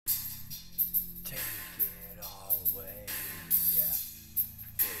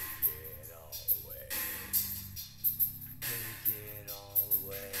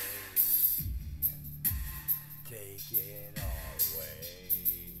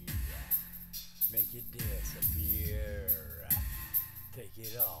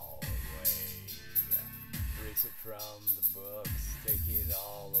it all away. Erase it from the books, take it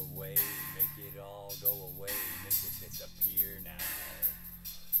all away, make it all go away, make it disappear now.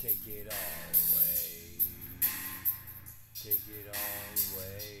 Take it all away, take it all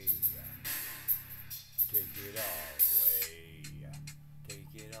away, take it all away,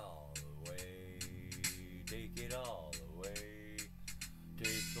 take it all away, take it all away.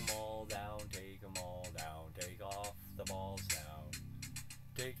 Take them all down, take them all down, take off the balls now.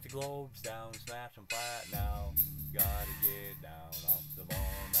 Take the globes down, smash them flat now. Gotta get down off the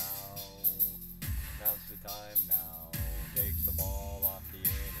ball now. Now's the time now. Take the ball off the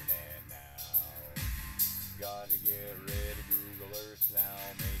internet now. Gotta get rid of Google Earth now.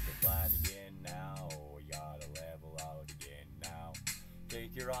 Make it flat again now. You gotta level out again now.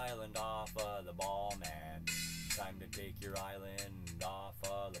 Take your island off of the ball, man. Time to take your island off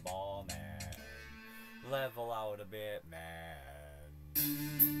of the ball, man. Level out a bit, man.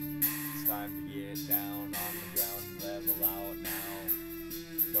 It's time to get down on the ground and level out now.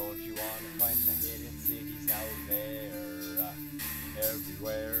 Don't you want to find the hidden cities out there,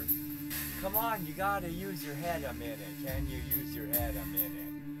 everywhere? Come on, you gotta use your head a minute. Can you use your head a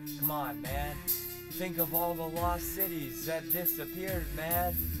minute? Come on, man. Think of all the lost cities that disappeared,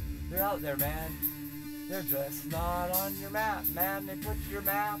 man. They're out there, man. They're just not on your map, man. They put your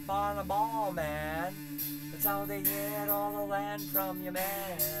map on a ball, man. That's how they get all the land from you,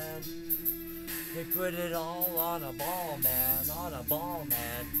 man. They put it all on a ball, man. On a ball,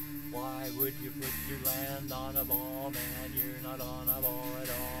 man. Why would you put your land on a ball, man? You're not on a ball at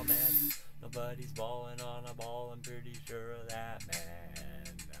all, man. Nobody's balling on a ball, I'm pretty sure of that, man.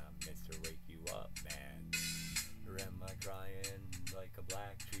 Mr. Wake You Up, man. Or am I crying like a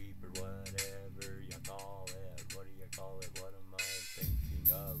black sheep or whatever you call it? What do you call it? What am I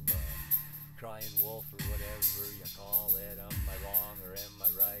thinking of? Crying wolf or whatever you call it. Am I wrong or am I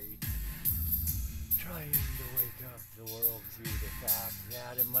right? Trying to wake up the world to the fact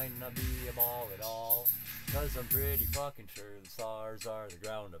that it might not be a ball at all. Cause I'm pretty fucking sure the stars are the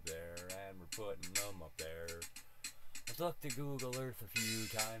ground up there and we're putting them up there. I've looked at Google Earth a few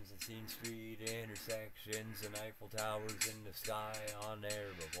times and seen street intersections and Eiffel Towers in the sky on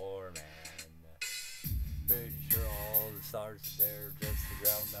there before, man. Pretty sure all the stars are there, just the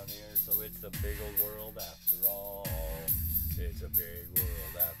ground down here, so it's a big old world after all. It's a big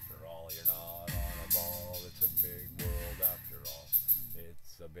world after all, you're not on a ball, it's a big world after all.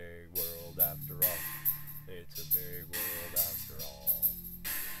 It's a big world after all. It's a big world after all.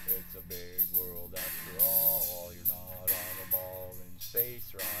 It's a big world after all. You're not on a ball in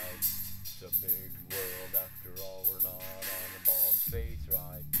space ride. It's a big world after all. We're not on a ball in space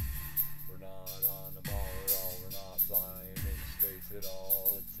ride. We're not on a ball at all. We're not flying in space at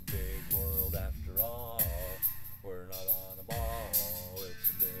all. It's a big world after all. We're not on a ball. It's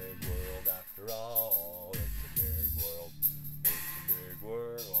a big world after all. It's a big world. It's a big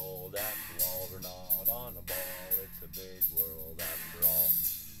world after all. We're not on a ball. It's a big world after all.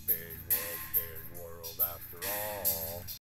 Big world after all.